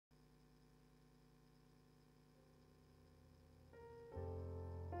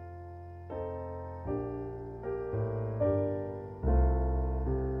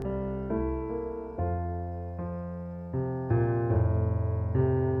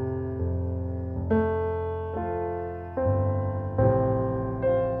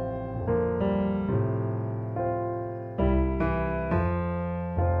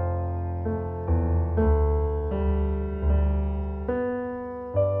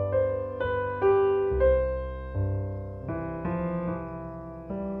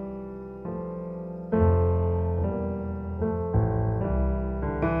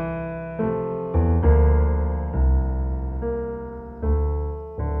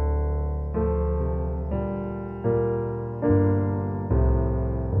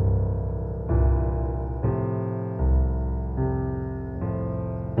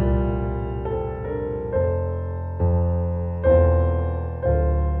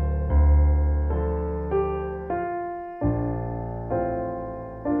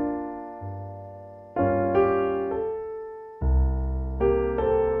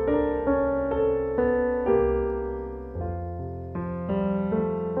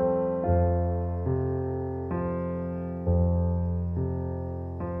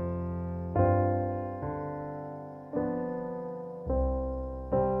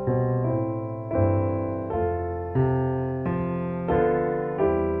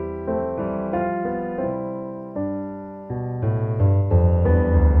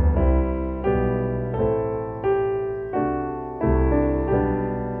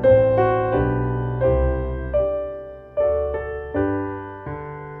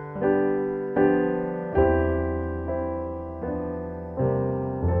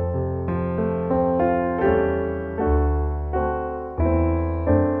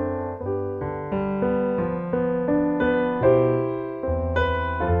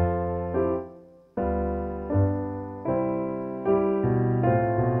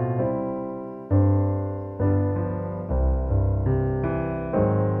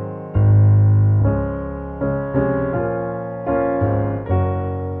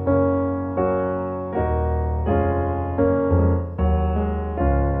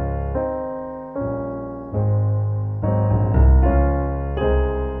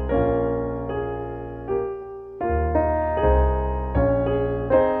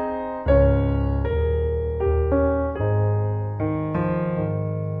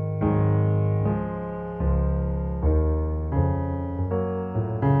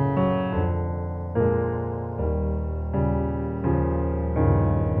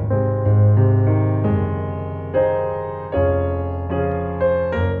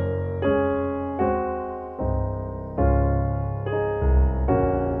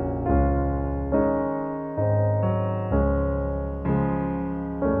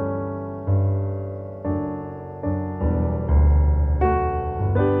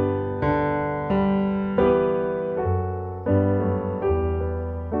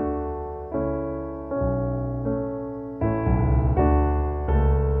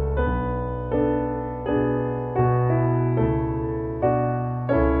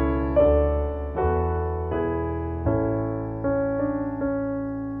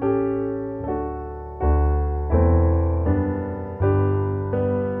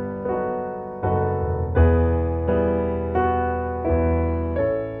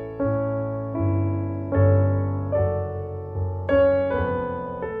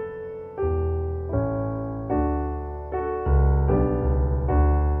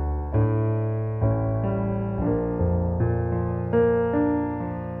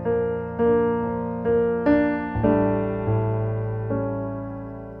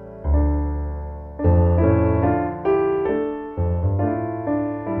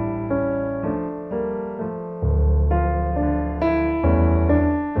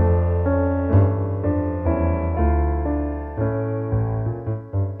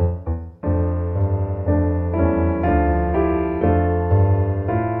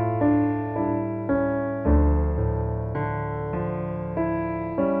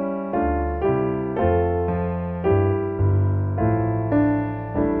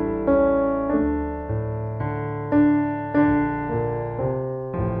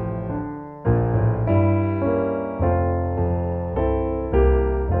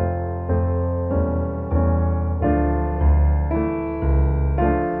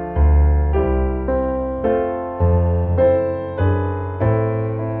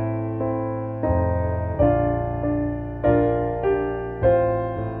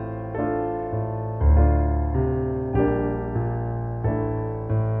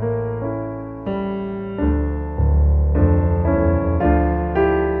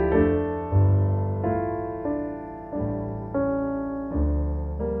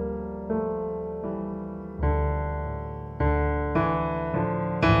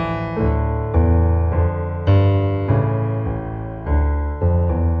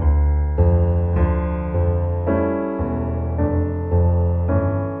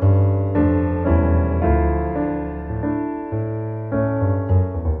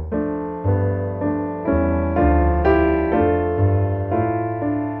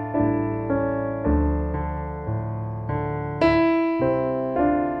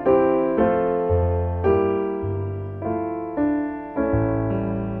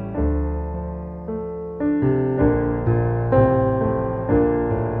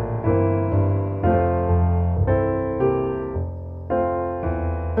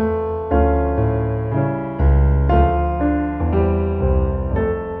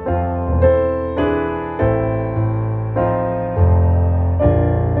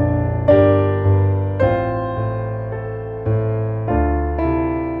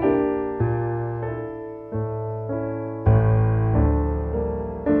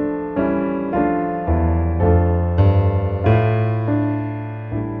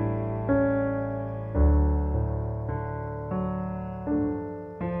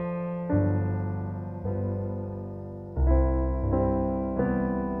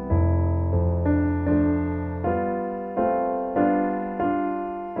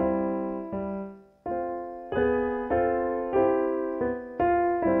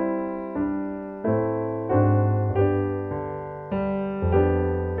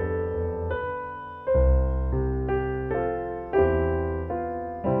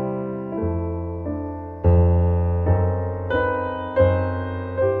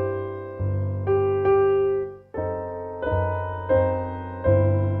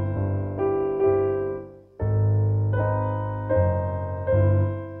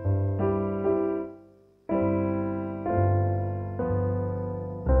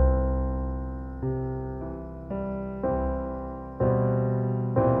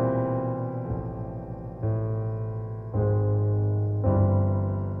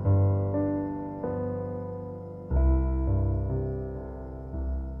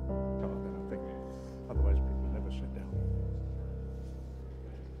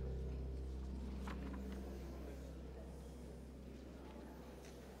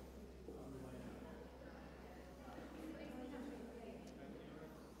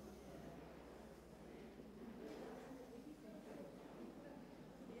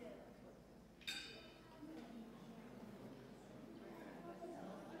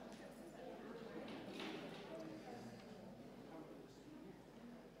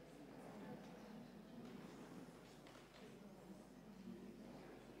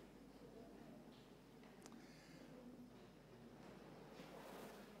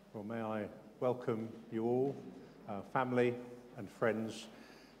Well, may I welcome you all, family and friends,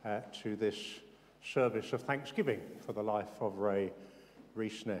 to this service of thanksgiving for the life of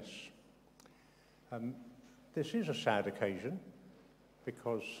Riisnaes. This is a sad occasion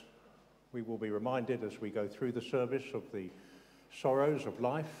because we will be reminded as we go through the service of the sorrows of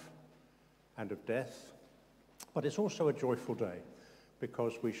life and of death, but it's also a joyful day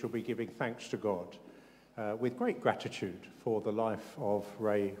because we shall be giving thanks to God with great gratitude for the life of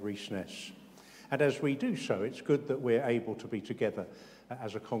Riisnaes. And as we do so, it's good that we're able to be together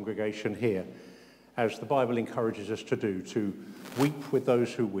as a congregation here, as the Bible encourages us to do, to weep with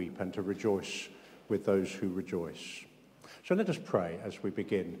those who weep and to rejoice with those who rejoice. So let us pray as we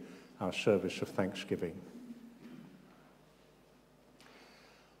begin our service of thanksgiving.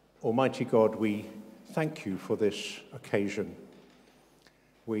 Almighty God, we thank you for this occasion.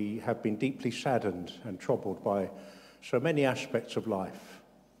 We have been deeply saddened and troubled by so many aspects of life,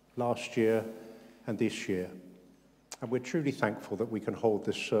 last year and this year. And we're truly thankful that we can hold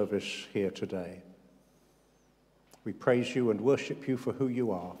this service here today. We praise you and worship you for who you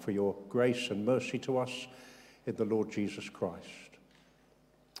are, for your grace and mercy to us in the Lord Jesus Christ.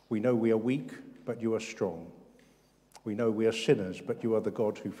 We know we are weak, but you are strong. We know we are sinners, but you are the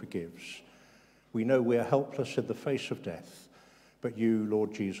God who forgives. We know we are helpless in the face of death, but you,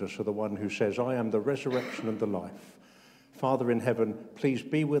 Lord Jesus, are the one who says, I am the resurrection and the life. Father in heaven, please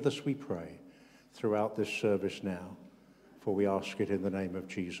be with us, we pray, throughout this service now, for we ask it in the name of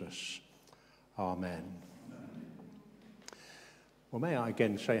Jesus. Amen. Well, may I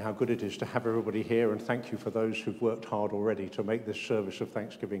again say how good it is to have everybody here, and thank you for those who've worked hard already to make this service of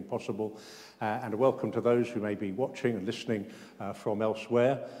Thanksgiving possible. And a welcome to those who may be watching and listening from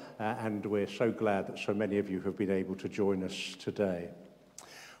elsewhere. And we're so glad that so many of you have been able to join us today.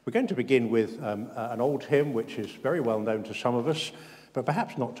 We're going to begin with an old hymn, which is very well known to some of us, but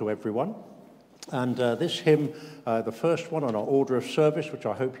perhaps not to everyone. And this hymn, the first one on our order of service, which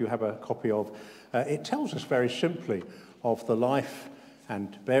I hope you have a copy of, it tells us very simply of the life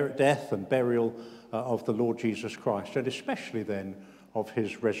and death and burial of the Lord Jesus Christ, and especially then of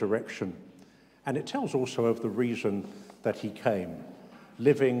his resurrection. And it tells also of the reason that he came.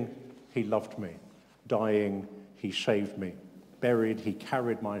 Living, he loved me. Dying, he saved me. Buried, he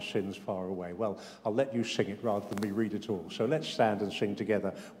carried my sins far away. Well, I'll let you sing it rather than me read it all. So let's stand and sing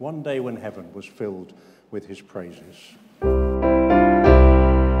together. One day when heaven was filled with his praises.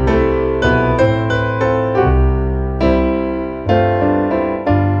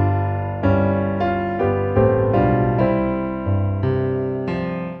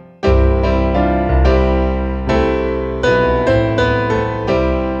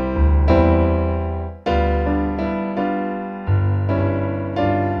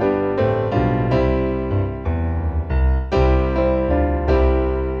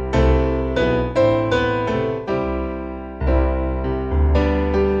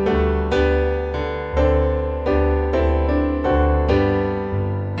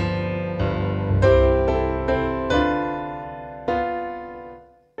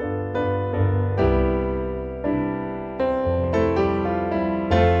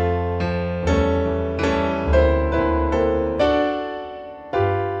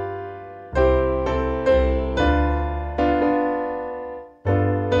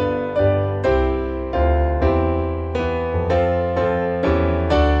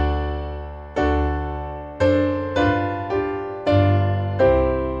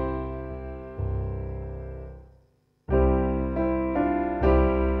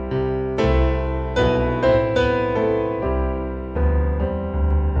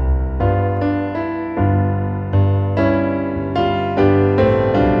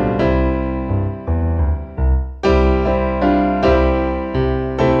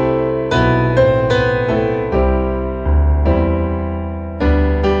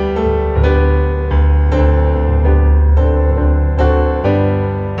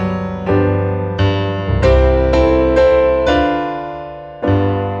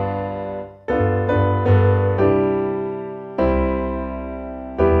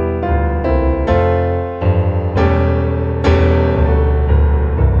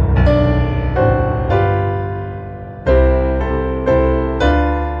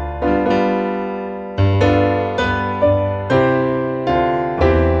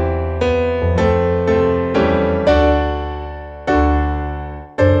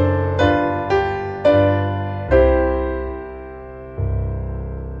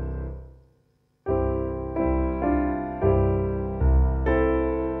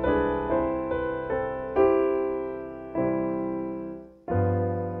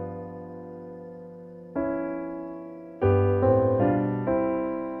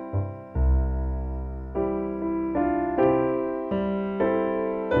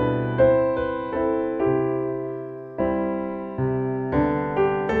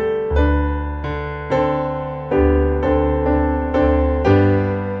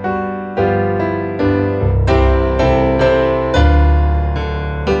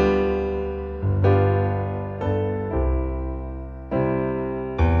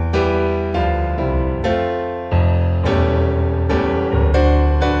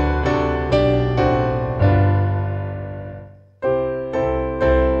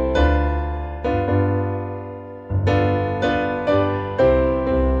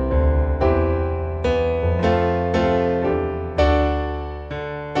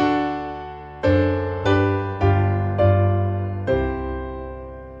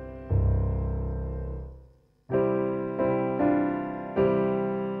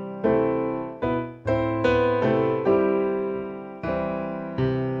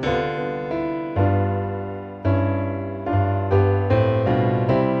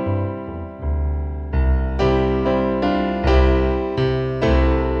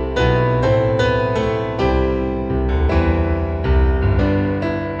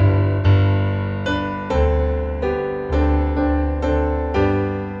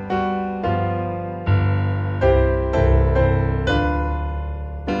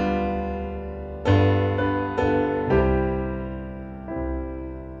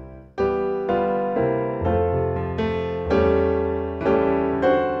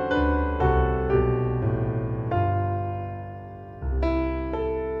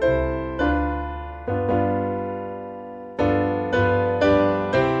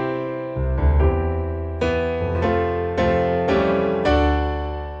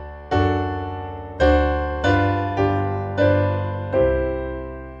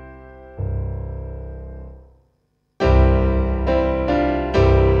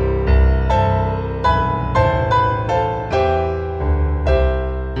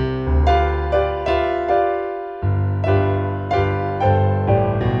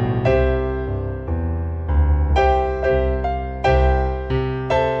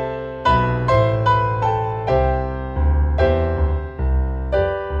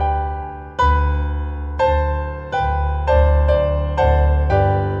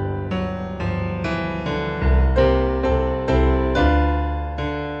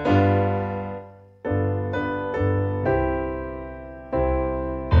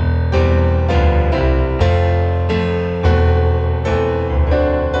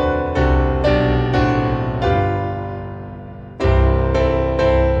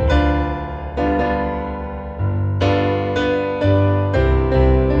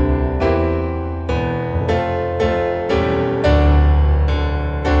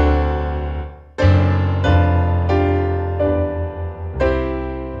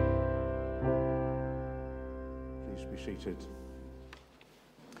 seated.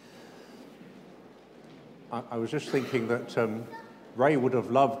 I was just thinking that Ray would have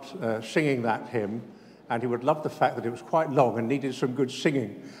loved singing that hymn, and he would love the fact that it was quite long and needed some good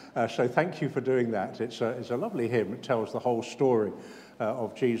singing. So thank you for doing that. It's a lovely hymn. It tells the whole story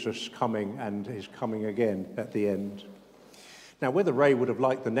of Jesus coming and his coming again at the end. Now, whether Ray would have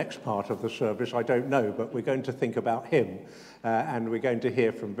liked the next part of the service, I don't know, but we're going to think about him, and we're going to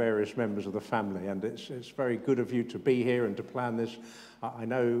hear from various members of the family, and it's very good of you to be here and to plan this. I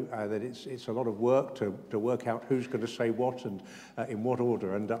know that it's a lot of work to work out who's going to say what and in what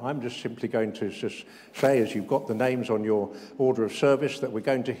order, and I'm just simply going to just say, as you've got the names on your order of service, that we're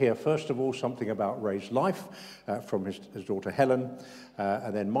going to hear first of all something about Ray's life from his daughter Helen,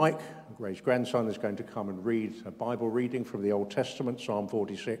 and then Mike, Ray's grandson, is going to come and read a Bible reading from the Old Testament, Psalm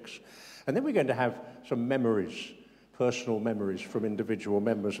 46, and then we're going to have some memories, personal memories from individual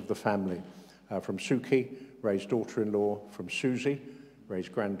members of the family, from Suki, Ray's daughter-in-law, from Susie, Ray's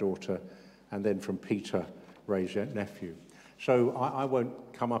granddaughter, and then from Peter, Ray's nephew. So I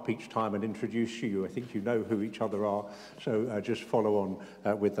won't come up each time and introduce you. I think you know who each other are, so just follow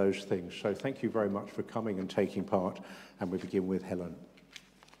on with those things. So thank you very much for coming and taking part, and we begin with Helen.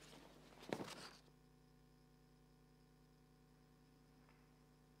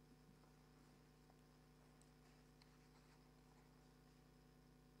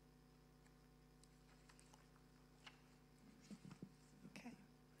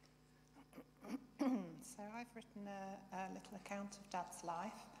 So I've written a little account of Dad's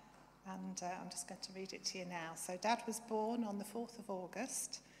life, and I'm just going to read it to you now. So Dad was born on the 4th of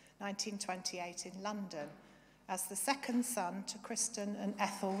August, 1928 in London, as the second son to Kristen and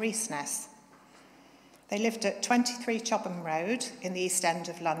Ethel Riisnaes. They lived at 23 Chobham Road in the East End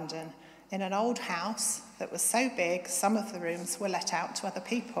of London, in an old house that was so big some of the rooms were let out to other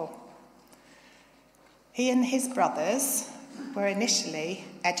people. He and his brothers were initially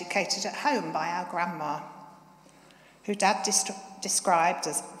educated at home by our grandma, who Dad described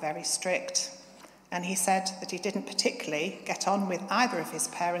as very strict, and he said that he didn't particularly get on with either of his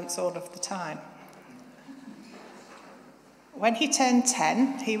parents all of the time. When he turned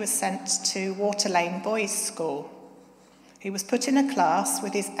 10, he was sent to Water Lane Boys' School. He was put in a class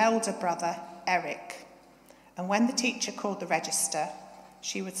with his elder brother, Eric, and when the teacher called the register,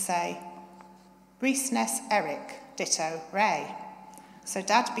 she would say, "Riisnaes Eric, ditto Ray." So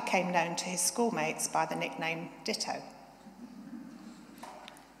Dad became known to his schoolmates by the nickname Ditto.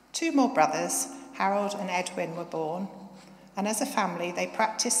 2 more brothers, Harold and Edwin, were born, and as a family they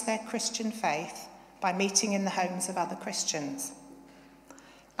practiced their Christian faith by meeting in the homes of other Christians.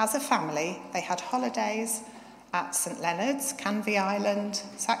 As a family, they had holidays at St Leonard's, Canvey Island,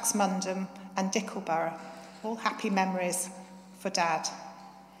 Saxmundham and Dickleborough, all happy memories for Dad.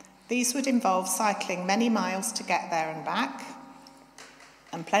 These would involve cycling many miles to get there and back,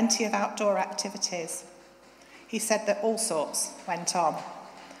 and plenty of outdoor activities. He said that all sorts went on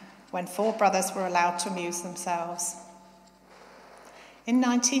when 4 brothers were allowed to amuse themselves. In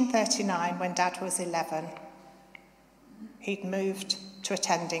 1939, when Dad was 11, he'd moved to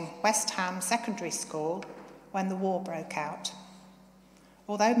attending West Ham Secondary School when the war broke out.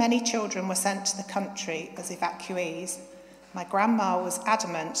 Although many children were sent to the country as evacuees, my grandma was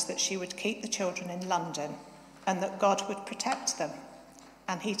adamant that she would keep the children in London and that God would protect them,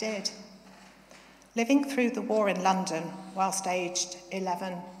 and he did. Living through the war in London whilst aged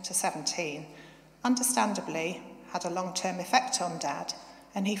 11 to 17, understandably had a long-term effect on Dad,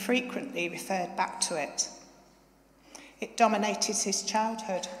 and he frequently referred back to it. It dominated his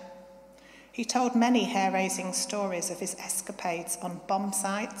childhood. He told many hair-raising stories of his escapades on bomb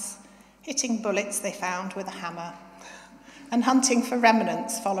sites, hitting bullets they found with a hammer, and hunting for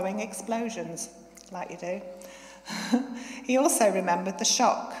remnants following explosions, like you do. He also remembered the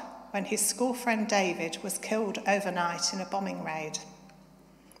shock when his school friend David was killed overnight in a bombing raid.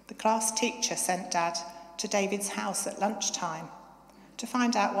 The class teacher sent Dad to David's house at lunchtime to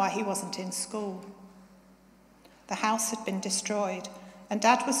find out why he wasn't in school. The house had been destroyed, and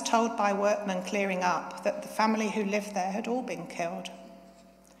Dad was told by workmen clearing up that the family who lived there had all been killed.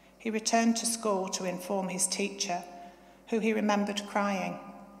 He returned to school to inform his teacher, who he remembered crying,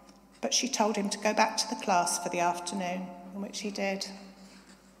 but she told him to go back to the class for the afternoon, which he did.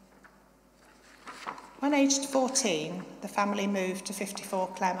 When aged 14, the family moved to 54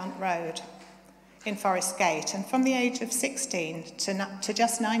 Claremont Road in Forest Gate, and from the age of 16 to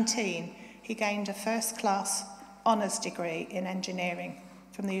just 19, he gained a first-class honours degree in engineering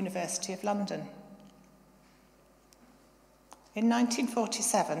from the University of London. In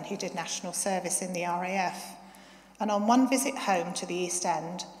 1947, he did national service in the RAF, and on one visit home to the East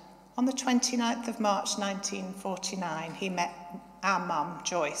End, On the 29th of March 1949, he met our mum,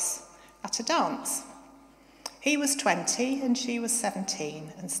 Joyce, at a dance. He was 20 and she was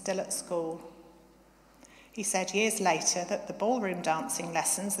 17 and still at school. He said years later that the ballroom dancing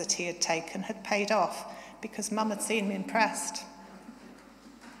lessons that he had taken had paid off because mum had seen him impressed.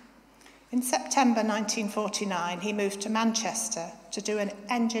 In September 1949, he moved to Manchester to do an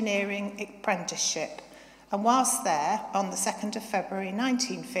engineering apprenticeship, and whilst there, on the 2nd of February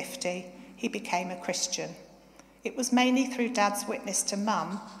 1950, he became a Christian. It was mainly through Dad's witness to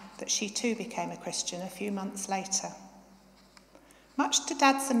Mum that she too became a Christian a few months later. Much to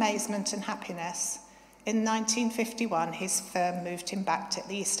Dad's amazement and happiness, in 1951 his firm moved him back to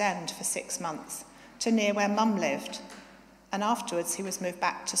the East End for 6 months, to near where Mum lived, and afterwards he was moved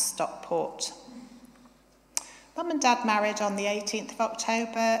back to Stockport. Mum and Dad married on the 18th of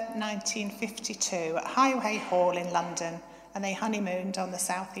October 1952 at Highway Hall in London, and they honeymooned on the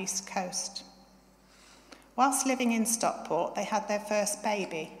southeast coast. Whilst living in Stockport, they had their first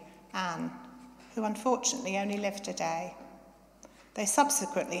baby, Anne, who unfortunately only lived a day. They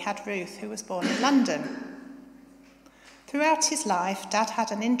subsequently had Ruth, who was born in London. Throughout his life, Dad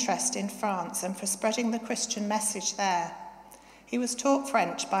had an interest in France and for spreading the Christian message there. He was taught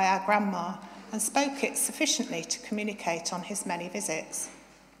French by our grandma and spoke it sufficiently to communicate on his many visits.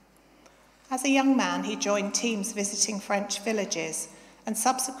 As a young man, he joined teams visiting French villages, and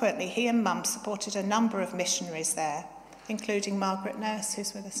subsequently he and Mum supported a number of missionaries there, including Margaret Nurse,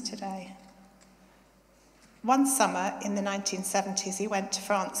 who's with us today. One summer in the 1970s, he went to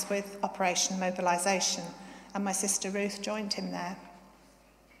France with Operation Mobilisation, and my sister Ruth joined him there.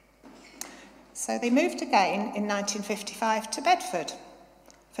 So they moved again in 1955 to Bedford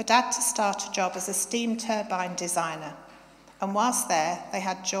for Dad to start a job as a steam turbine designer. And whilst there, they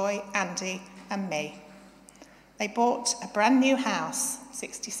had Joy, Andy and me. They bought a brand new house,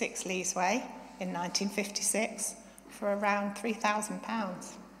 66 Lees Way, in 1956 for around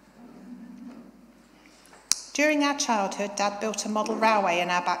 £3,000. During our childhood, Dad built a model railway in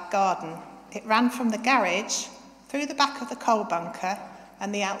our back garden. It ran from the garage, through the back of the coal bunker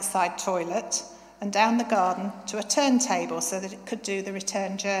and the outside toilet, and down the garden to a turntable so that it could do the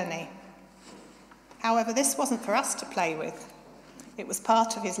return journey. However, this wasn't for us to play with. It was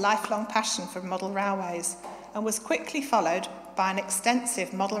part of his lifelong passion for model railways and was quickly followed by an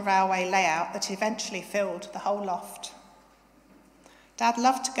extensive model railway layout that eventually filled the whole loft. Dad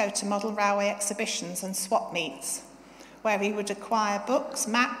loved to go to model railway exhibitions and swap meets, where he would acquire books,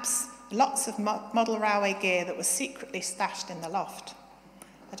 maps, lots of model railway gear that was secretly stashed in the loft.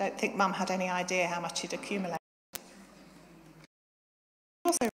 I don't think Mum had any idea how much he'd accumulated. He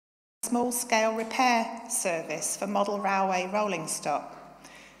also ran a small-scale repair service for model railway rolling stock.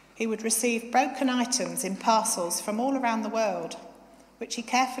 He would receive broken items in parcels from all around the world, which he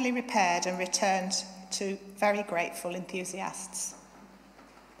carefully repaired and returned to very grateful enthusiasts.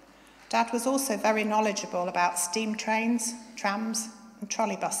 Dad was also very knowledgeable about steam trains, trams and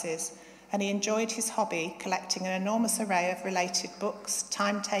trolley buses, and he enjoyed his hobby collecting an enormous array of related books,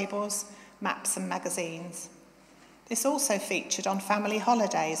 timetables, maps and magazines. This also featured on family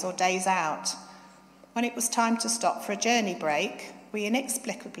holidays or days out. When it was time to stop for a journey break, we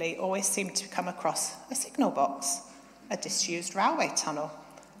inexplicably always seemed to come across a signal box, a disused railway tunnel,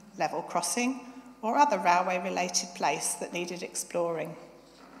 level crossing, or other railway-related place that needed exploring.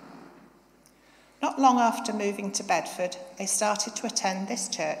 Not long after moving to Bedford, they started to attend this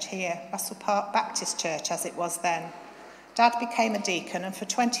church here, Russell Park Baptist Church as it was then. Dad became a deacon, and for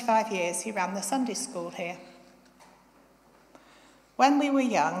 25 years he ran the Sunday school here. When we were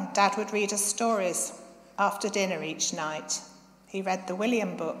young, Dad would read us stories after dinner each night. He read the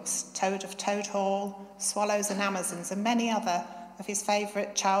William books, Toad of Toad Hall, Swallows and Amazons, and many other of his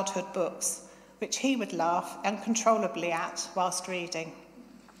favourite childhood books, which he would laugh uncontrollably at whilst reading.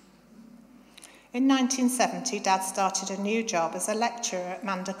 In 1970, Dad started a new job as a lecturer at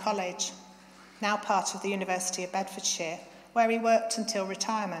Mander College, now part of the University of Bedfordshire, where he worked until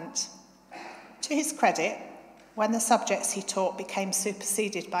retirement. To his credit, when the subjects he taught became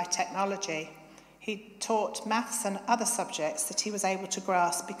superseded by technology, he taught maths and other subjects that he was able to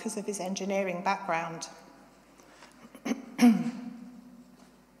grasp because of his engineering background.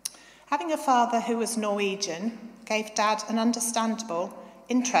 Having a father who was Norwegian gave Dad an understandable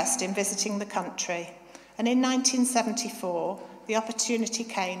interest in visiting the country, and in 1974 the opportunity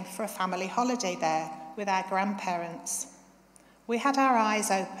came for a family holiday there with our grandparents. We had our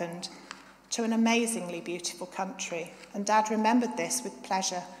eyes opened to an amazingly beautiful country, and Dad remembered this with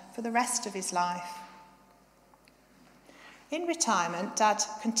pleasure for the rest of his life. In retirement, Dad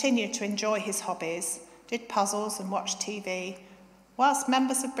continued to enjoy his hobbies, did puzzles and watched TV, Whilst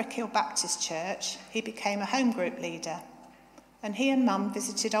members of Brick Hill Baptist Church, he became a home group leader, and he and Mum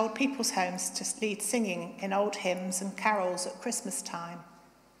visited old people's homes to lead singing in old hymns and carols at Christmas time.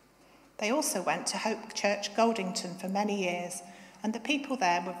 They also went to Hope Church Goldington for many years, and the people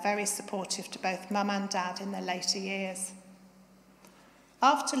there were very supportive to both Mum and Dad in their later years.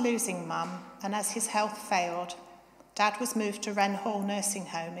 After losing Mum, and as his health failed, Dad was moved to Wren Hall Nursing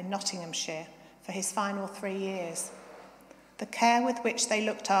Home in Nottinghamshire for his final 3 years. The care with which they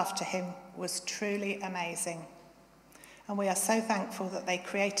looked after him was truly amazing, and we are so thankful that they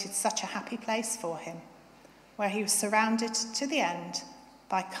created such a happy place for him, where he was surrounded to the end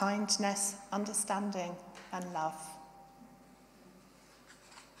by kindness, understanding, and love.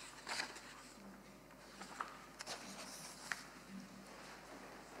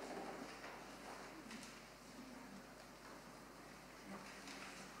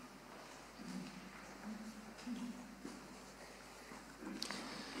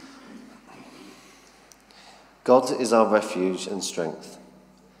 God is our refuge and strength,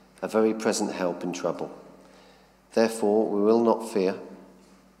 a very present help in trouble. Therefore we will not fear,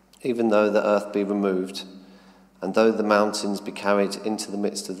 even though the earth be removed, and though the mountains be carried into the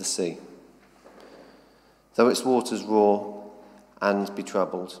midst of the sea. Though its waters roar and be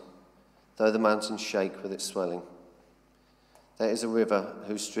troubled, though the mountains shake with its swelling. There is a river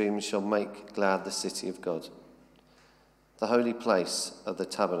whose streams shall make glad the city of God, the holy place of the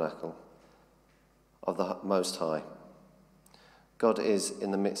tabernacle of the Most High. God is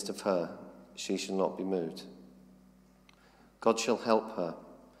in the midst of her, she shall not be moved. God shall help her,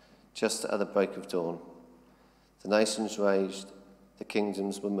 just at the break of dawn. The nations raged, the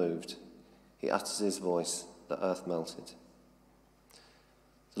kingdoms were moved. He utters his voice, the earth melted.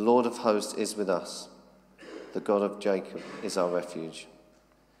 The Lord of hosts is with us. The God of Jacob is our refuge.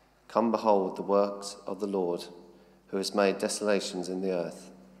 Come behold the works of the Lord, who has made desolations in the earth.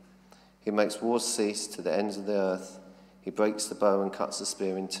 He makes wars cease to the ends of the earth. He breaks the bow and cuts the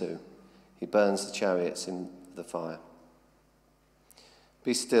spear in two. He burns the chariots in the fire.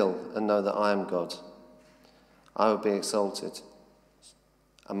 Be still and know that I am God. I will be exalted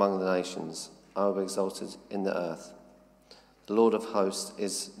among the nations. I will be exalted in the earth. The Lord of hosts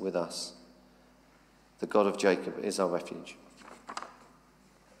is with us. The God of Jacob is our refuge.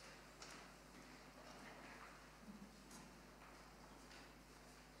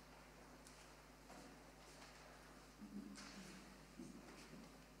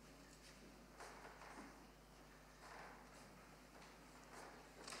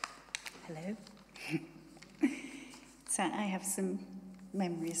 Hello. So I have some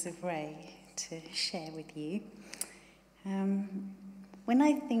memories of Ray to share with you. When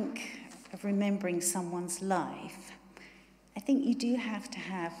I think of remembering someone's life, I think you do have to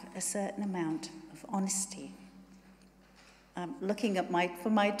have a certain amount of honesty. Looking at for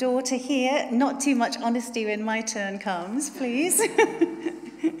my daughter here, not too much honesty when my turn comes, please.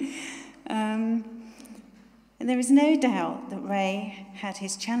 And there is no doubt that Ray had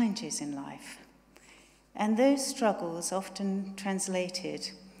his challenges in life, and those struggles often translated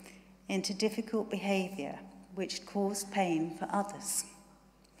into difficult behaviour which caused pain for others.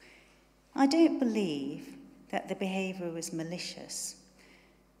 I don't believe that the behaviour was malicious,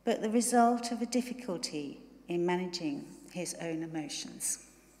 but the result of a difficulty in managing his own emotions.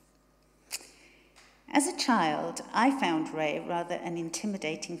 As a child, I found Ray rather an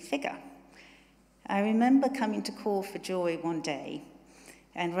intimidating figure. I remember coming to call for Joy one day,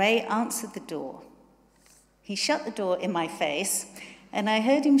 and Ray answered the door. He shut the door in my face, and I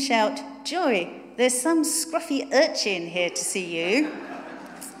heard him shout, "Joy, there's some scruffy urchin here to see you."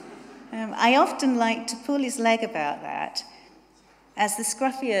 I often liked to pull his leg about that, as the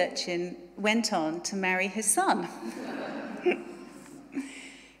scruffy urchin went on to marry his son.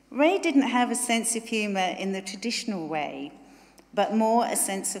 Ray didn't have a sense of humour in the traditional way, but more a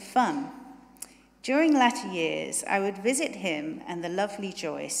sense of fun. During latter years, I would visit him and the lovely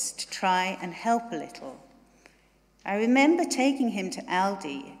Joyce to try and help a little. I remember taking him to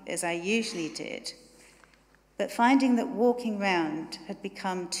Aldi, as I usually did, but finding that walking round had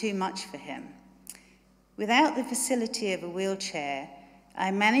become too much for him. Without the facility of a wheelchair,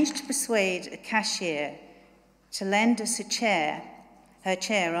 I managed to persuade a cashier to lend us her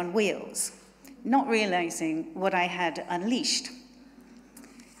chair on wheels, not realising what I had unleashed.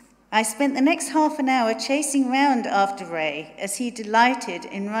 I spent the next half an hour chasing round after Ray as he delighted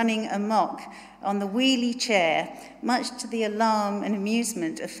in running amok on the wheelie chair, much to the alarm and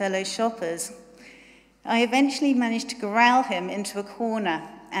amusement of fellow shoppers. I eventually managed to corral him into a corner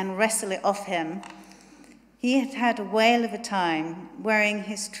and wrestle it off him. He had had a whale of a time, wearing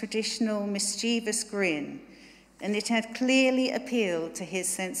his traditional mischievous grin, and it had clearly appealed to his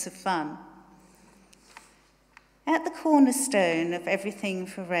sense of fun. At the cornerstone of everything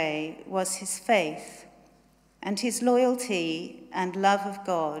for Ray was his faith, and his loyalty and love of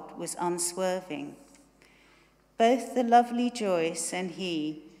God was unswerving. Both the lovely Joyce and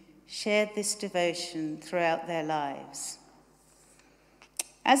he shared this devotion throughout their lives.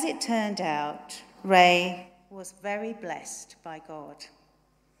 As it turned out, Ray was very blessed by God.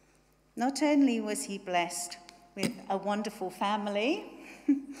 Not only was he blessed with a wonderful family,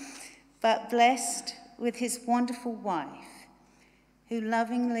 but blessed with his wonderful wife, who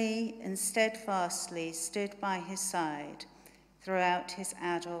lovingly and steadfastly stood by his side throughout his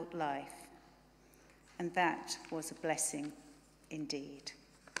adult life. And that was a blessing indeed.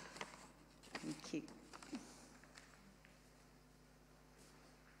 Thank you.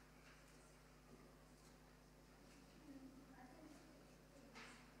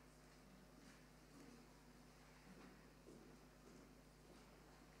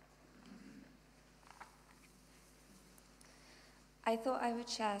 I thought I would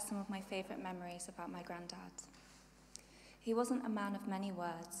share some of my favourite memories about my granddad. He wasn't a man of many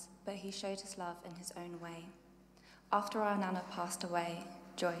words, but he showed his love in his own way. After our Nana passed away,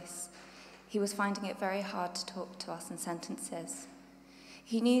 Joyce, he was finding it very hard to talk to us in sentences.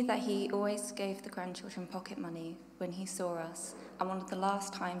 He knew that he always gave the grandchildren pocket money when he saw us, and one of the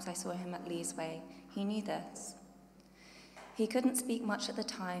last times I saw him at Riisnaes, he knew this. He couldn't speak much at the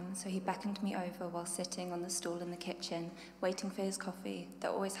time, so he beckoned me over while sitting on the stool in the kitchen, waiting for his coffee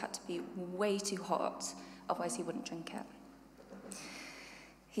that always had to be way too hot, otherwise he wouldn't drink it.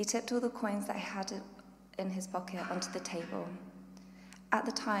 He tipped all the coins that I had in his pocket onto the table. At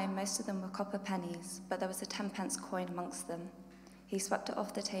the time, most of them were copper pennies, but there was a 10-pence coin amongst them. He swept it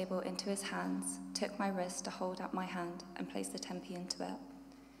off the table into his hands, took my wrist to hold out my hand, and placed the 10p into it.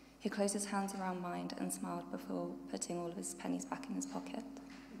 He closed his hands around mine and smiled before putting all of his pennies back in his pocket.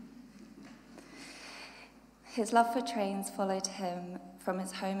 His love for trains followed him from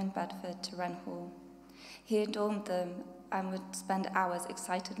his home in Bedford to Wren Hall. He adorned them and would spend hours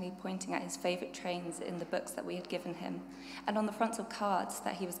excitedly pointing at his favourite trains in the books that we had given him, and on the fronts of cards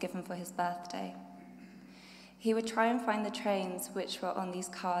that he was given for his birthday. He would try and find the trains which were on these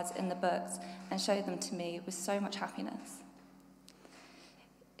cards in the books and show them to me with so much happiness.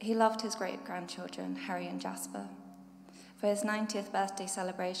 He loved his great-grandchildren, Harry and Jasper. For his 90th birthday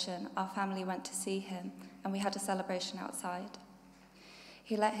celebration, our family went to see him, and we had a celebration outside.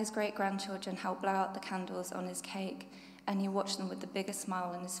 He let his great-grandchildren help blow out the candles on his cake, and he watched them with the biggest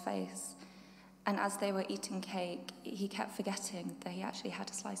smile on his face. And as they were eating cake, he kept forgetting that he actually had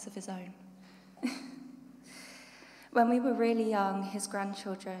a slice of his own. When we were really young, his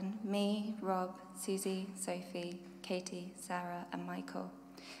grandchildren, me, Rob, Susie, Sophie, Katie, Sarah, and Michael,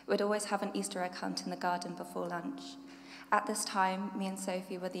 would always have an Easter egg hunt in the garden before lunch. At this time, me and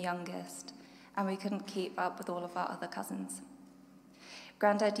Sophie were the youngest, and we couldn't keep up with all of our other cousins.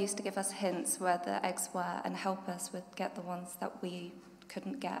 Grandad used to give us hints where the eggs were and help us get the ones that we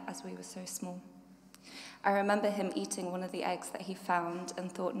couldn't get as we were so small. I remember him eating one of the eggs that he found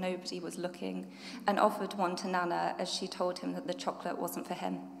and thought nobody was looking, and offered one to Nana as she told him that the chocolate wasn't for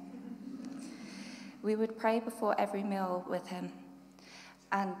him. We would pray before every meal with him,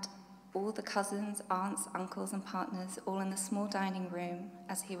 and all the cousins, aunts, uncles, and partners all in the small dining room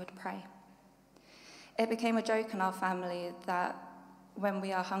as he would pray. It became a joke in our family that when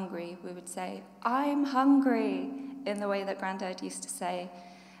we are hungry, we would say, "I'm hungry," in the way that Grandad used to say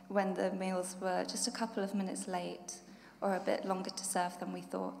when the meals were just a couple of minutes late or a bit longer to serve than we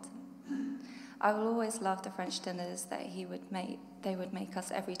thought. I will always love the French dinners that they would make us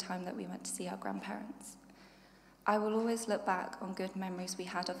every time that we went to see our grandparents. I will always look back on good memories we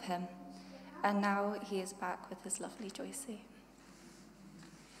had of him, and now he is back with his lovely Joycey.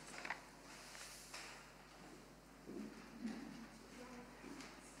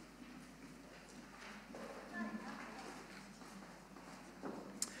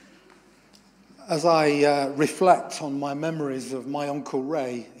 As I reflect on my memories of my Uncle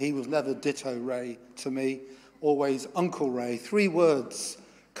Ray, he was never Ditto Ray to me, always Uncle Ray. 3 words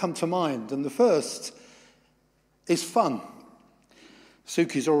come to mind, and the first is fun.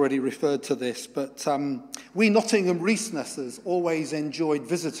 Suki's already referred to this, but we Nottingham Riisnaes always enjoyed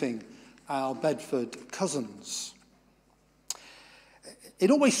visiting our Bedford cousins. It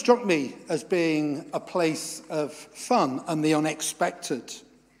always struck me as being a place of fun and the unexpected.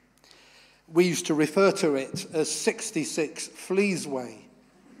 We used to refer to it as 66 Fleas Way.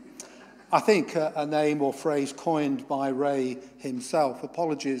 I think a name or phrase coined by Ray himself.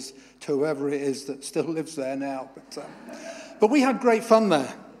 Apologies to whoever it is that still lives there now. But we had great fun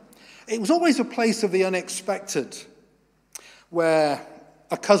there. It was always a place of the unexpected, where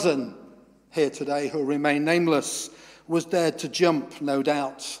a cousin here today, who will remain nameless, was dared to jump, no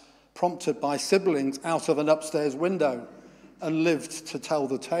doubt, prompted by siblings, out of an upstairs window and lived to tell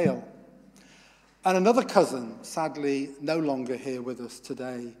the tale. And another cousin, sadly no longer here with us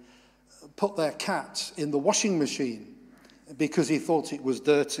today, put their cat in the washing machine because he thought it was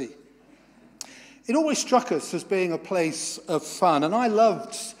dirty. It always struck us as being a place of fun, and I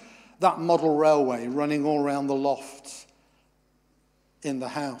loved that model railway running all around the loft in the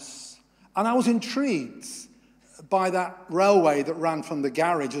house. And I was intrigued by that railway that ran from the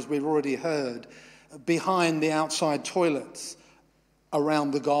garage, as we've already heard, behind the outside toilets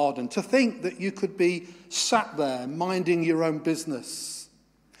around the garden. To think that you could be sat there minding your own business,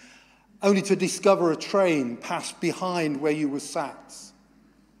 only to discover a train passed behind where you were sat.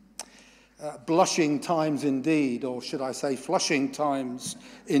 Blushing times indeed, or should I say flushing times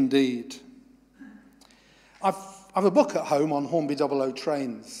indeed. I have a book at home on Hornby 00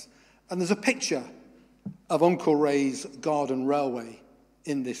 trains, and there's a picture of Uncle Ray's garden railway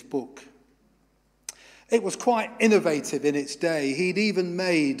in this book. It was quite innovative in its day. He'd even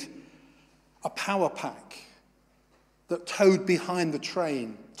made a power pack that towed behind the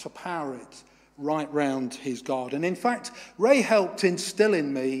train to power it right round his garden. In fact, Ray helped instill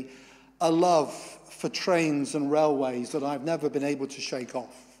in me a love for trains and railways that I've never been able to shake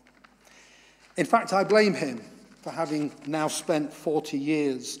off. In fact, I blame him for having now spent 40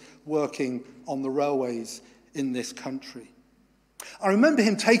 years working on the railways in this country. I remember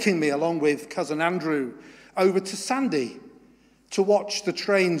him taking me, along with cousin Andrew, over to Sandy to watch the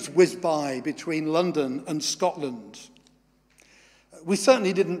trains whiz by between London and Scotland. We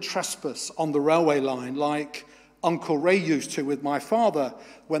certainly didn't trespass on the railway line like Uncle Ray used to with my father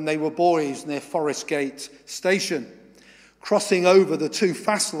when they were boys near Forest Gate Station, crossing over the two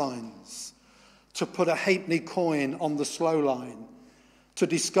fast lines to put a halfpenny coin on the slow line, to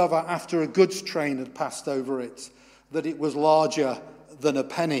discover after a goods train had passed over it that it was larger than a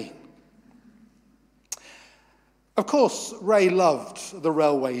penny. Of course, Ray loved the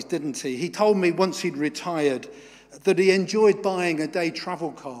railways, didn't he? He told me once he'd retired that he enjoyed buying a day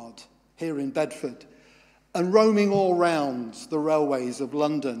travel card here in Bedford and roaming all round the railways of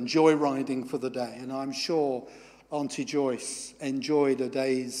London, joyriding for the day. And I'm sure Auntie Joyce enjoyed a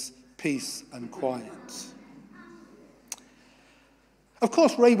day's peace and quiet. Of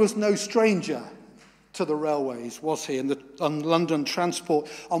course, Ray was no stranger to the railways, was he, and London transport.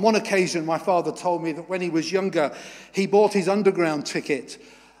 On one occasion, my father told me that when he was younger, he bought his underground ticket.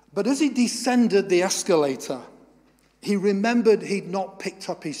 But as he descended the escalator, he remembered he'd not picked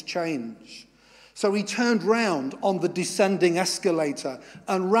up his change. So he turned round on the descending escalator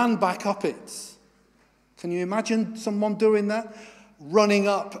and ran back up it. Can you imagine someone doing that? Running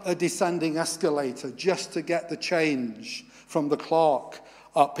up a descending escalator just to get the change from the clerk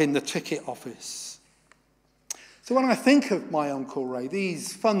up in the ticket office. So when I think of my Uncle Ray,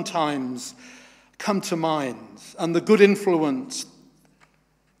 these fun times come to mind, and the good influence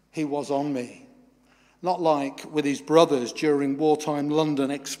he was on me. Not like with his brothers during wartime London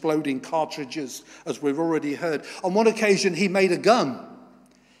exploding cartridges, as we've already heard. On one occasion, he made a gun.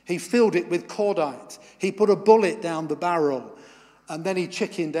 He filled it with cordite. He put a bullet down the barrel, and then he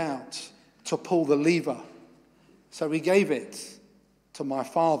chickened out to pull the lever. So he gave it to my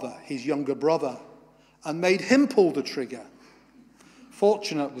father, his younger brother, and made him pull the trigger.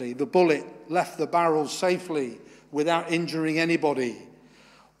 Fortunately, the bullet left the barrel safely without injuring anybody,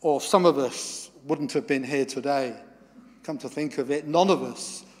 or some of us wouldn't have been here today. Come to think of it, none of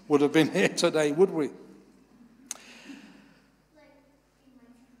us would have been here today, would we?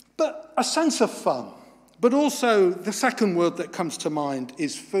 But a sense of fun. But also, the second word that comes to mind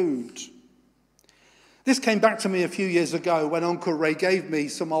is food. This came back to me a few years ago when Uncle Ray gave me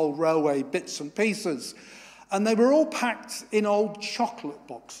some old railway bits and pieces. And they were all packed in old chocolate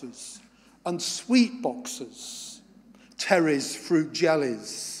boxes and sweet boxes. Terry's fruit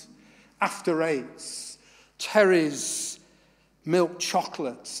jellies, After Eights, Terry's milk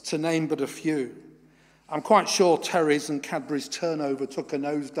chocolates, to name but a few. I'm quite sure Terry's and Cadbury's turnover took a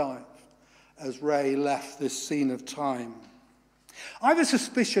nosedive as Ray left this scene of time. I have a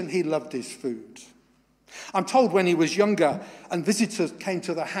suspicion he loved his food. I'm told when he was younger and visitors came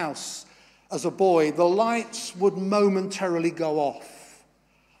to the house as a boy, the lights would momentarily go off.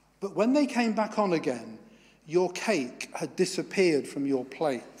 But when they came back on again, your cake had disappeared from your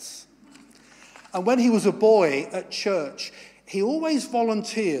plates. And when he was a boy at church, he always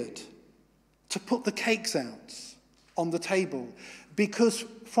volunteered to put the cakes out on the table, because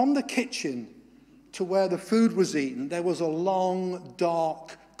from the kitchen to where the food was eaten, there was a long,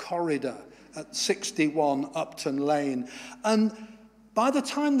 dark corridor at 61 Upton Lane. And by the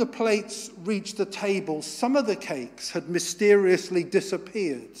time the plates reached the table, some of the cakes had mysteriously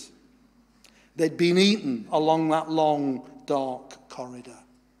disappeared. They'd been eaten along that long, dark corridor.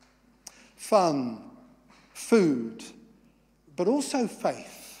 Fun, food, but also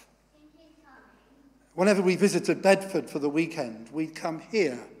faith. Whenever we visited Bedford for the weekend, we'd come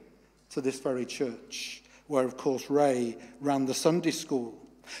here to this very church, where, of course, Ray ran the Sunday school.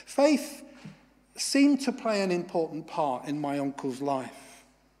 Faith seemed to play an important part in my uncle's life.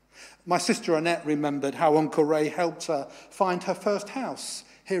 My sister Annette remembered how Uncle Ray helped her find her first house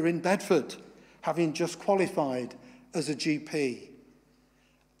here in Bedford, having just qualified as a GP,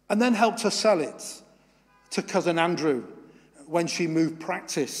 and then helped her sell it to cousin Andrew when she moved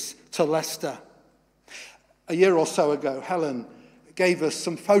practice to Leicester. A year or so ago, Helen gave us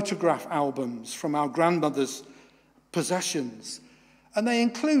some photograph albums from our grandmother's possessions, and they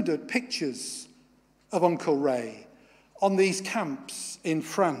included pictures of Uncle Ray on these camps in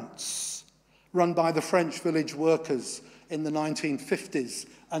France, run by the French village workers in the 1950s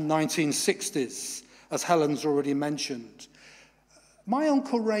and 1960s, as Helen's already mentioned. My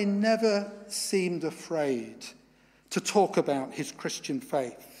Uncle Ray never seemed afraid to talk about his Christian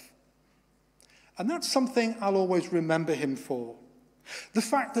faith. And that's something I'll always remember him for. The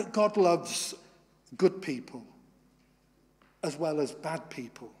fact that God loves good people as well as bad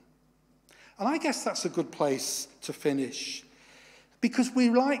people. And I guess that's a good place to finish, because we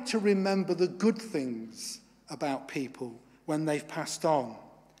like to remember the good things about people when they've passed on.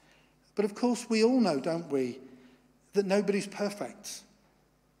 But of course we all know, don't we, that nobody's perfect.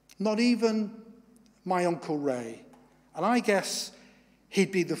 Not even my Uncle Ray. And I guess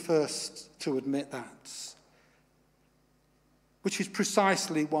he'd be the first to admit that. Which is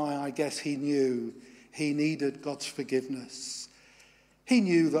precisely why I guess he knew he needed God's forgiveness. He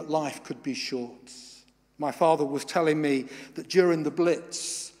knew that life could be short. My father was telling me that during the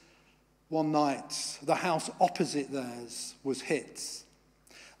Blitz, one night, the house opposite theirs was hit.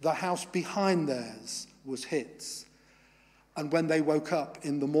 The house behind theirs was hit. And when they woke up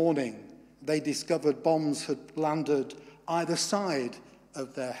in the morning, they discovered bombs had landed either side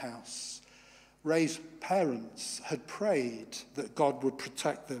of their house. Ray's parents had prayed that God would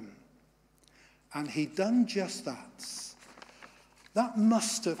protect them. And he'd done just that. That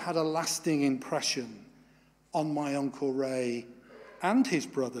must have had a lasting impression on my Uncle Ray and his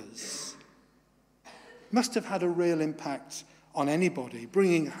brothers. Must have had a real impact on anybody,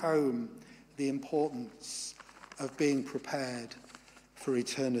 bringing home the importance of being prepared for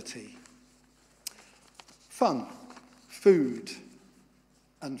eternity. Fun, food,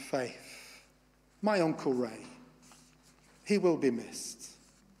 and faith. My Uncle Ray, he will be missed.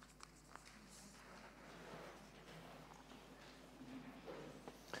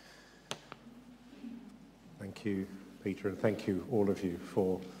 Thank you, Peter, and thank you, all of you,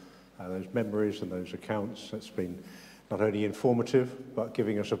 for those memories and those accounts. It's been not only informative, but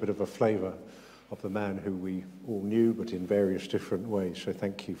giving us a bit of a flavour of the man who we all knew, but in various different ways. So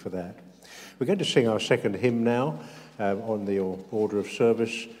thank you for that. We're going to sing our second hymn now on the order of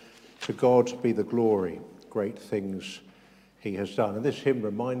service. To God be the glory, great things he has done. And this hymn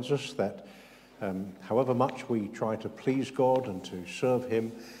reminds us that however much we try to please God and to serve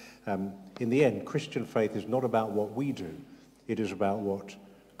him, in the end, Christian faith is not about what we do. It is about what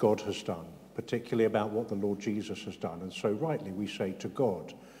God has done, particularly about what the Lord Jesus has done. And so rightly we say, to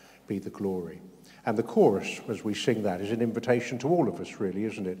God be the glory. And the chorus, as we sing that, is an invitation to all of us, really,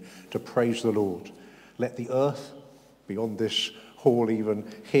 isn't it? To praise the Lord. Let the earth, beyond this hall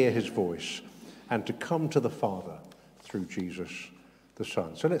even, hear his voice, and to come to the Father through Jesus the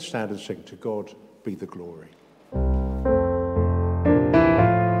Son. So let's stand and sing, To God be the glory.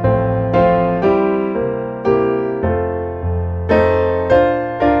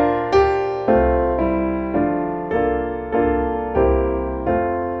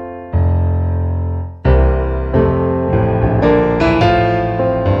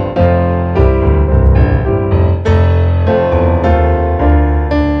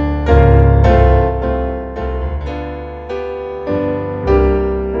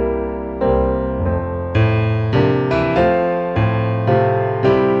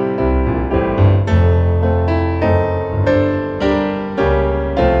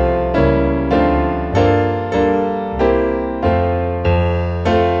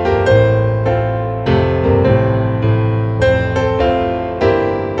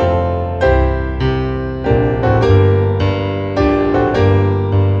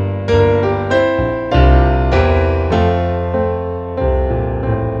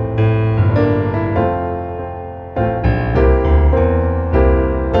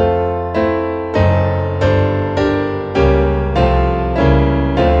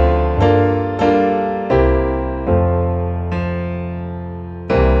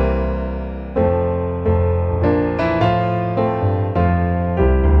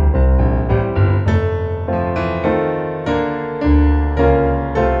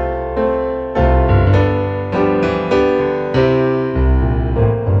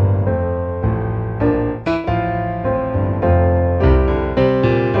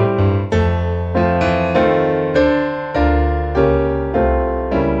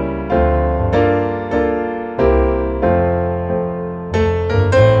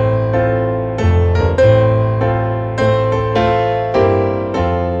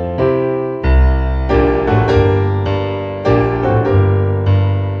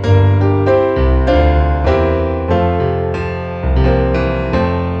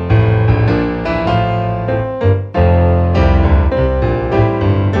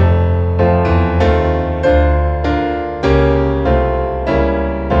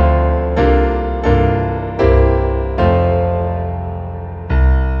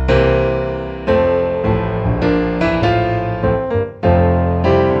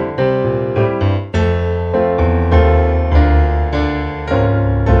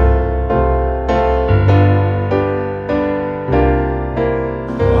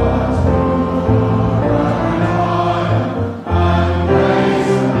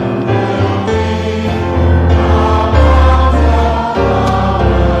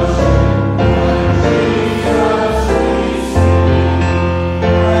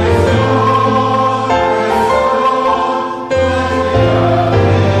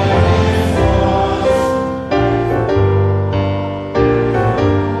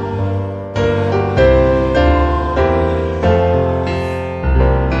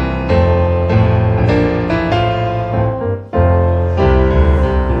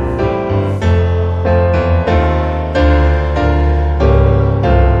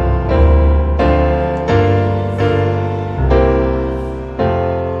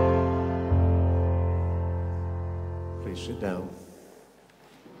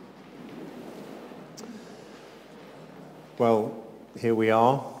 Well, here we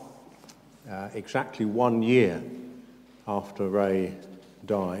are, exactly 1 year after Ray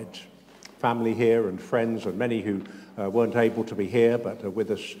died. Family here and friends and many who weren't able to be here but are with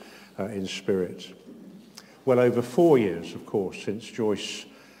us in spirit. Well over 4 years, of course, since Joyce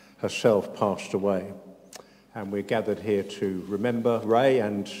herself passed away. And we're gathered here to remember Ray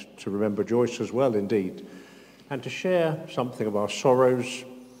and to remember Joyce as well, indeed, and to share something of our sorrows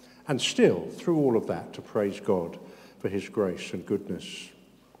and still, through all of that, to praise God for his grace and goodness.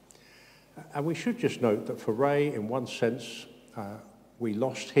 And we should just note that for Ray, in one sense, we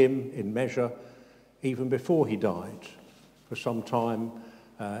lost him in measure even before he died. For some time,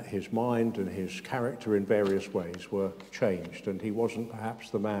 his mind and his character in various ways were changed, and he wasn't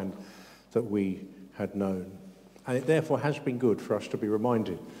perhaps the man that we had known. And it therefore has been good for us to be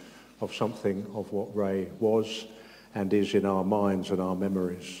reminded of something of what Ray was and is in our minds and our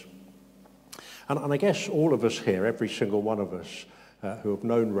memories. And I guess all of us here, every single one of us who have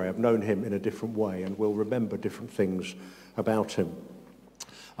known Ray, have known him in a different way and will remember different things about him.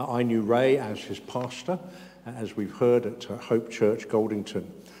 I knew Ray as his pastor, as we've heard at Hope Church, Goldington,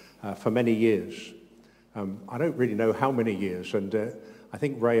 for many years. I don't really know how many years, and I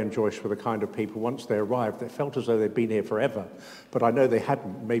think Ray and Joyce were the kind of people, once they arrived, they felt as though they'd been here forever. But I know they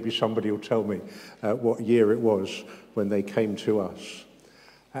hadn't. Maybe somebody will tell me what year it was when they came to us.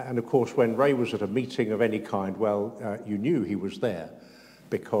 And of course, when Ray was at a meeting of any kind, well, you knew he was there,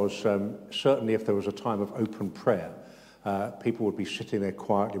 because certainly if there was a time of open prayer, people would be sitting there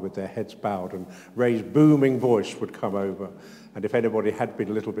quietly with their heads bowed, and Ray's booming voice would come over. And if anybody had been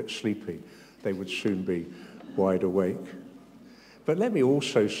a little bit sleepy, they would soon be wide awake. But let me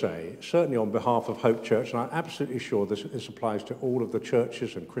also say, certainly on behalf of Hope Church, and I'm absolutely sure this applies to all of the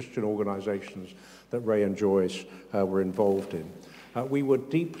churches and Christian organisations that Ray and Joyce were involved in, we were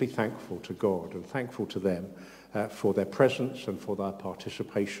deeply thankful to God and thankful to them for their presence and for their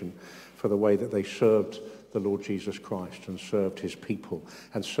participation, for the way that they served the Lord Jesus Christ and served his people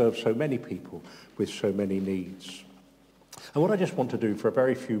and served so many people with so many needs. And what I just want to do for a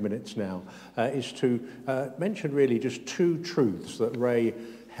very few minutes now is to mention really just two truths that Ray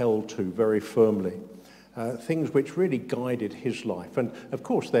held to very firmly, things which really guided his life. And of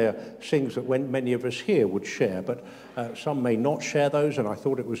course they're things that many of us here would share, but some may not share those, and I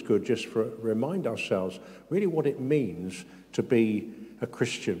thought it was good just to remind ourselves really what it means to be a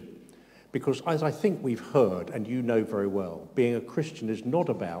Christian. Because as I think we've heard, and you know very well, being a Christian is not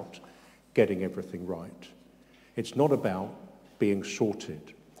about getting everything right. It's not about being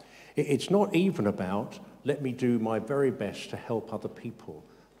sorted. It's not even about, let me do my very best to help other people,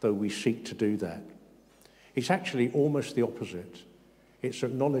 though we seek to do that. It's actually almost the opposite. It's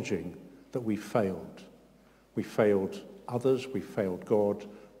acknowledging that we failed. We failed others, we failed God,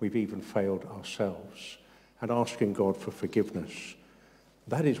 we've even failed ourselves, and asking God for forgiveness.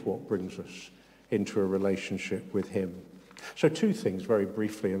 That is what brings us into a relationship with him. So two things very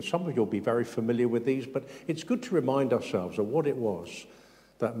briefly, and some of you will be very familiar with these, but it's good to remind ourselves of what it was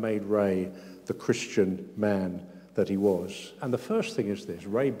that made Ray the Christian man that he was. And the first thing is this: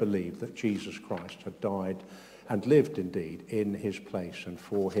 Ray believed that Jesus Christ had died and lived indeed in his place and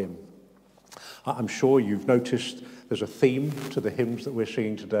for him. I'm sure you've noticed there's a theme to the hymns that we're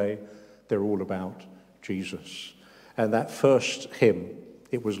singing today. They're all about Jesus. And that first hymn,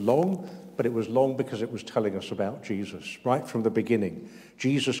 it was long, but it was long because it was telling us about Jesus. Right from the beginning,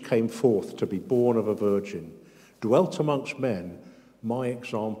 Jesus came forth to be born of a virgin, dwelt amongst men, my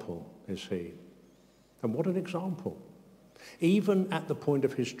example is he. And what an example. Even at the point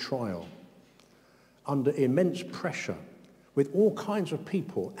of his trial, under immense pressure, with all kinds of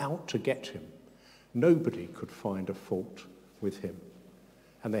people out to get him, nobody could find a fault with him.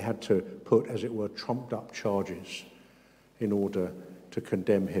 And they had to put, as it were, trumped up charges in order to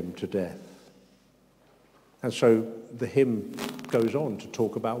condemn him to death. And so the hymn goes on to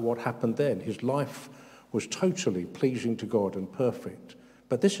talk about what happened then. His life was totally pleasing to God and perfect.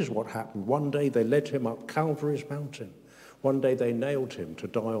 But this is what happened. One day they led him up Calvary's mountain. One day they nailed him to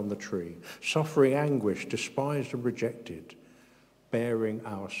die on the tree, suffering anguish, despised and rejected, bearing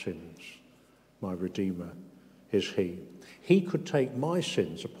our sins. My Redeemer is he. He could take my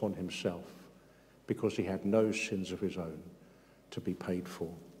sins upon himself because he had no sins of his own to be paid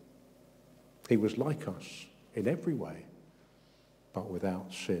for. He was like us in every way, but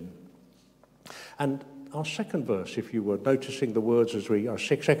without sin. And our second verse, if you were noticing the words as our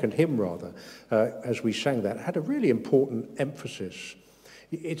second hymn rather, as we sang that, had a really important emphasis.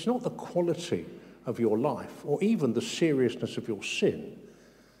 It's not the quality of your life or even the seriousness of your sin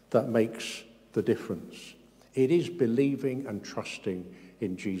that makes the difference. It is believing and trusting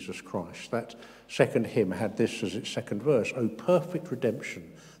in Jesus Christ. That second hymn had this as its second verse: "O perfect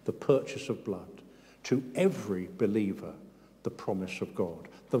redemption, the purchase of blood, to every believer the promise of God.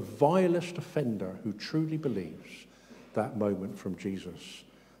 The vilest offender who truly believes, that moment from Jesus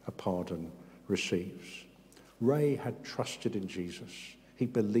a pardon receives." Ray had trusted in Jesus. He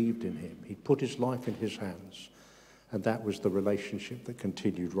believed in him. He put his life in his hands. And that was the relationship that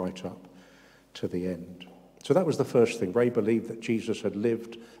continued right up to the end. So that was the first thing. Ray believed that Jesus had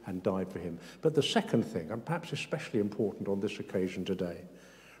lived and died for him. But the second thing, and perhaps especially important on this occasion today,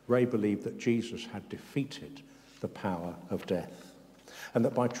 Ray believed that Jesus had defeated the power of death. And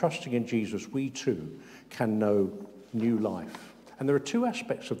that by trusting in Jesus, we too can know new life. And there are two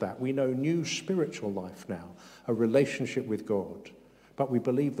aspects of that. We know new spiritual life now, a relationship with God. But we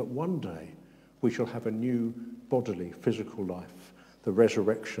believe that one day we shall have a new bodily, physical life, the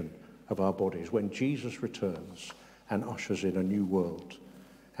resurrection of our bodies, when Jesus returns and ushers in a new world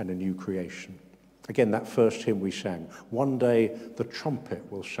and a new creation. Again, that first hymn we sang, one day the trumpet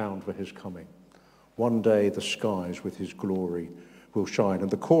will sound for his coming. One day the skies with his glory will shine.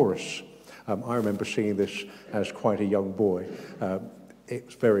 And the chorus, I remember singing this as quite a young boy.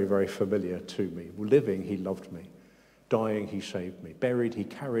 It's very, very familiar to me. Living, he loved me. Dying, he saved me. Buried, he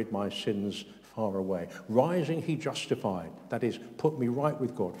carried my sins far away. Rising, he justified. That is, put me right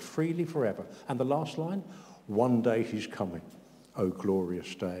with God, freely forever. And the last line, one day he's coming. Oh,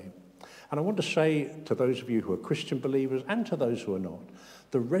 glorious day. And I want to say to those of you who are Christian believers and to those who are not,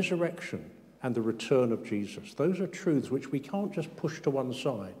 the resurrection and the return of Jesus, those are truths which we can't just push to one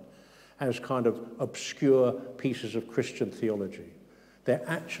side as kind of obscure pieces of Christian theology. They're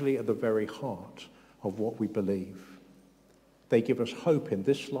actually at the very heart of what we believe. They give us hope in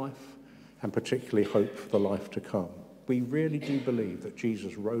this life and particularly hope for the life to come. We really do believe that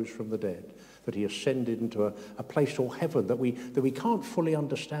Jesus rose from the dead, that he ascended into a place called heaven that we can't fully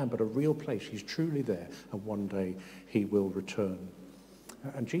understand, but a real place. He's truly there, and one day he will return.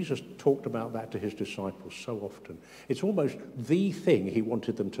 And Jesus talked about that to his disciples so often. It's almost the thing he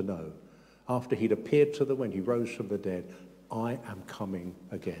wanted them to know. After he'd appeared to them when he rose from the dead, I am coming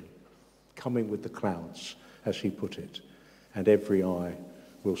again, coming with the clouds, as he put it, and every eye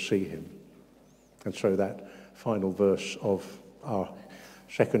will see him. And so that final verse of our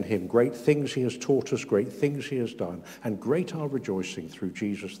second hymn, great things he has taught us, great things he has done, and great our rejoicing through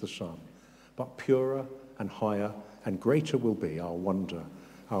Jesus the Son. But purer and higher and greater will be our wonder,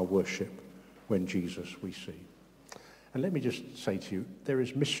 our worship, when Jesus we see. And let me just say to you, there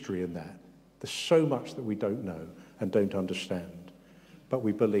is mystery in that. There's so much that we don't know and don't understand. But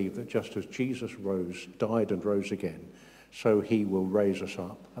we believe that just as Jesus rose, died and rose again, so he will raise us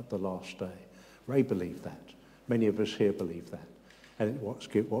up at the last day. Ray believed that. Many of us here believe that. And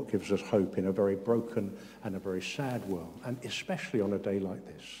what gives us hope in a very broken and a very sad world, and especially on a day like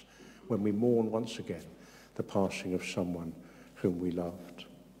this, when we mourn once again the passing of someone whom we loved.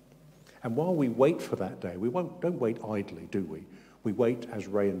 And while we wait for that day, don't wait idly, do we? We wait as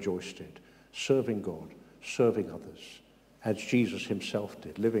Ray and Joyce did, serving God, serving others, as Jesus himself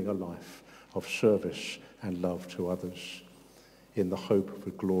did, living a life of service and love to others in the hope of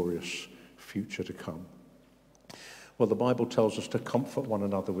a glorious future to come. Well, the Bible tells us to comfort one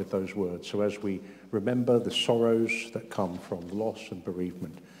another with those words. So as we remember the sorrows that come from loss and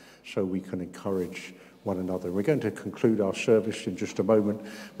bereavement, so we can encourage one another. We're going to conclude our service in just a moment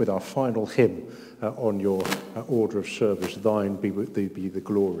with our final hymn on your order of service, Thine be the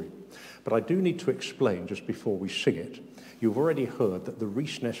glory. But I do need to explain just before we sing it, you've already heard that the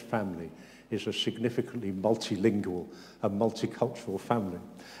Riisnaes family is a significantly multilingual and multicultural family.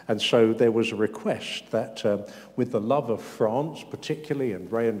 And so there was a request that with the love of France particularly,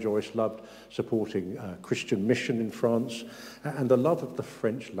 and Ray and Joyce loved supporting Christian mission in France, and the love of the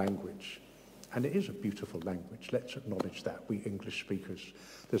French language. And it is a beautiful language, let's acknowledge that, we English speakers.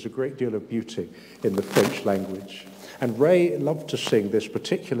 There's a great deal of beauty in the French language. And Ray loved to sing this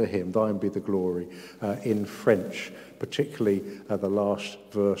particular hymn, Thine be the glory, in French, particularly the last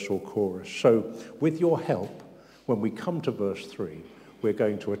verse or chorus. So with your help, when we come to verse 3, we're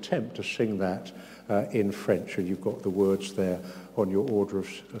going to attempt to sing that in French, and you've got the words there on your order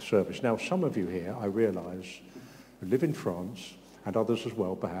of service. Now, some of you here, I realise, who live in France, and others as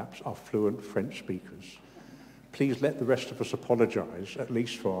well perhaps, are fluent French speakers. Please let the rest of us apologise, at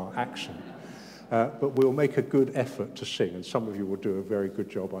least for our accent. But we'll make a good effort to sing, and some of you will do a very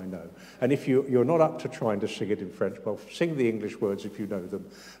good job, I know. And if you're not up to trying to sing it in French, well, sing the English words if you know them,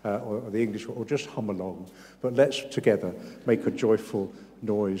 or the English, or just hum along. But let's together make a joyful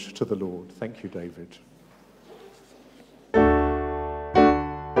noise to the Lord. Thank you, David.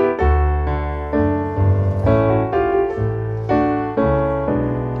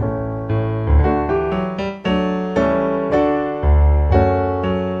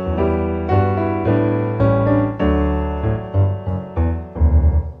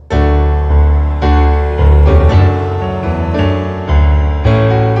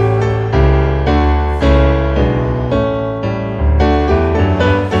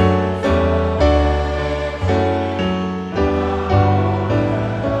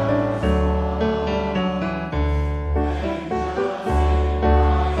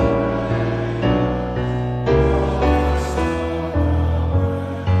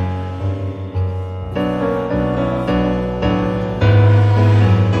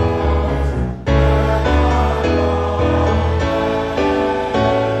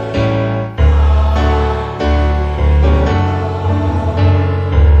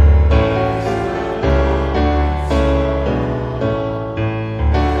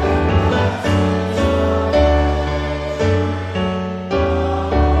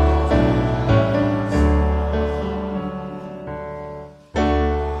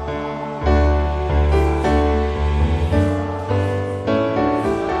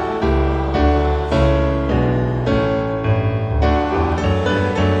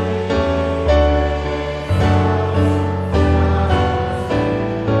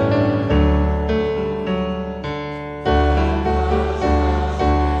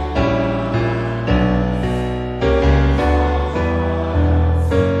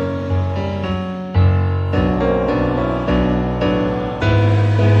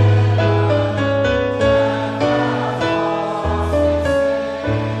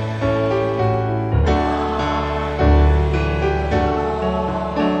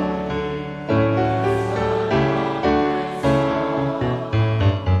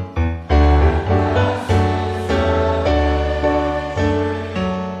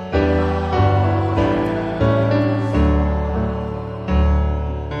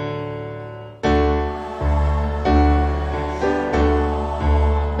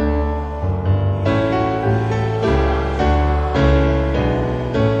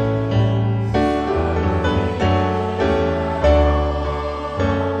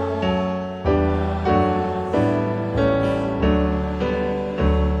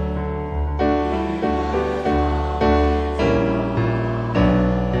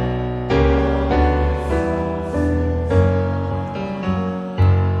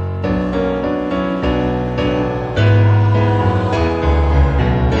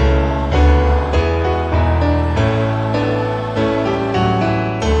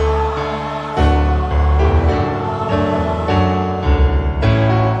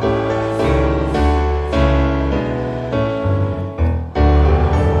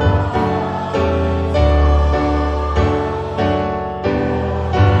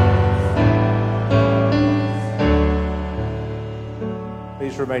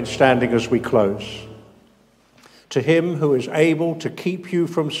 remain standing as we close. To him who is able to keep you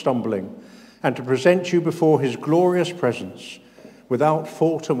from stumbling and to present you before his glorious presence without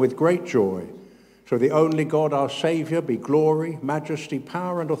fault and with great joy, through the only God our Saviour, be glory, majesty,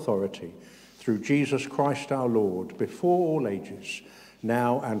 power and authority, through Jesus Christ our Lord, before all ages,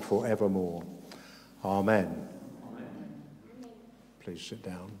 now and forevermore. Amen. Please sit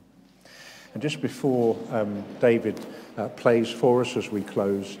down. And just before David plays for us as we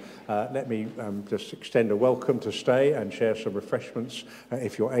close, let me just extend a welcome to stay and share some refreshments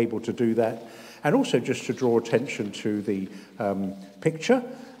if you're able to do that. And also just to draw attention to the picture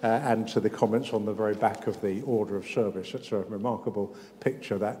and to the comments on the very back of the order of service. It's a remarkable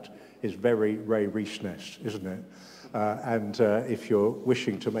picture. That is very Ray Riisnaes, isn't it? And if you're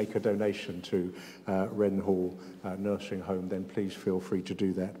wishing to make a donation to Wren Hall Nursing Home, then please feel free to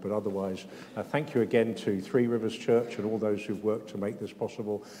do that. But otherwise, thank you again to Three Rivers Church and all those who've worked to make this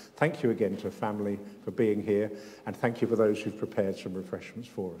possible. Thank you again to family for being here. And thank you for those who've prepared some refreshments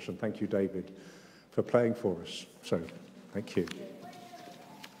for us. And thank you, David, for playing for us. So, thank you.